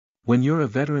When you're a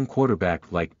veteran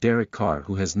quarterback like Derek Carr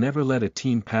who has never led a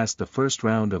team past the first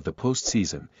round of the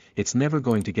postseason, it's never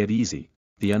going to get easy.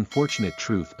 The unfortunate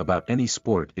truth about any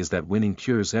sport is that winning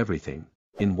cures everything.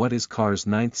 In what is Carr's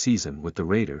 9th season with the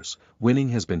Raiders, winning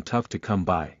has been tough to come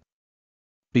by.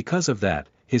 Because of that,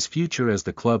 his future as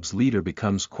the club's leader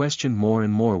becomes questioned more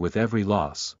and more with every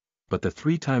loss, but the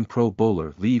 3-time Pro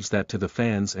Bowler leaves that to the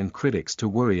fans and critics to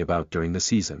worry about during the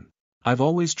season. I've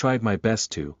always tried my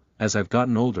best to, as I've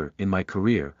gotten older in my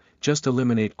career, just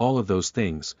eliminate all of those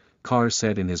things, Carr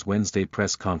said in his Wednesday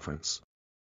press conference.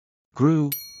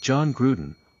 John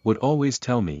Gruden, would always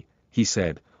tell me, he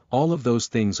said, all of those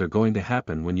things are going to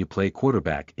happen when you play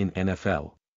quarterback in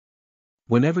NFL.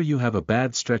 Whenever you have a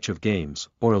bad stretch of games,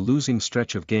 or a losing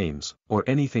stretch of games, or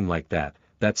anything like that,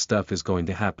 that stuff is going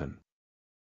to happen.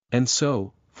 And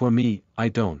so, for me, I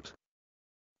don't.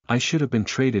 I should have been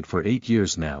traded for 8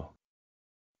 years now.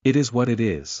 It is what it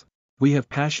is. We have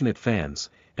passionate fans,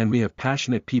 and we have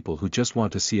passionate people who just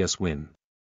want to see us win.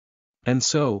 And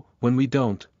so, when we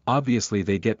don't, obviously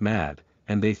they get mad,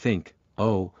 and they think,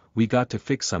 oh, we got to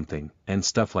fix something, and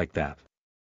stuff like that.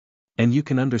 And you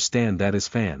can understand that as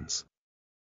fans.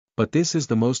 But this is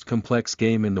the most complex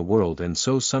game in the world, and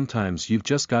so sometimes you've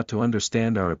just got to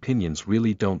understand our opinions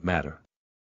really don't matter.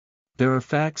 There are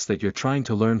facts that you're trying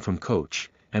to learn from coach,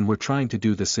 and we're trying to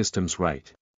do the systems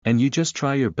right. And you just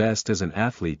try your best as an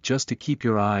athlete just to keep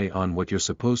your eye on what you're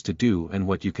supposed to do and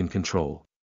what you can control.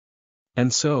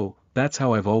 And so, that's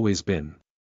how I've always been.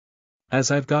 As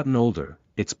I've gotten older,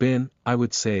 it's been, I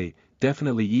would say,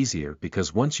 definitely easier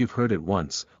because once you've heard it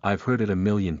once, I've heard it a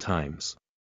million times.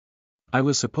 I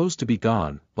was supposed to be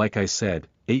gone, like I said,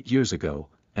 8 years ago,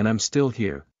 and I'm still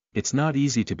here. It's not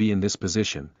easy to be in this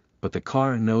position, but the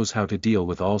Carr knows how to deal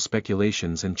with all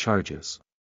speculations and charges.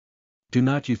 Do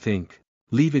not you think?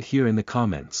 Leave it here in the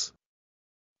comments.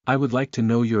 I would like to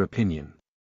know your opinion.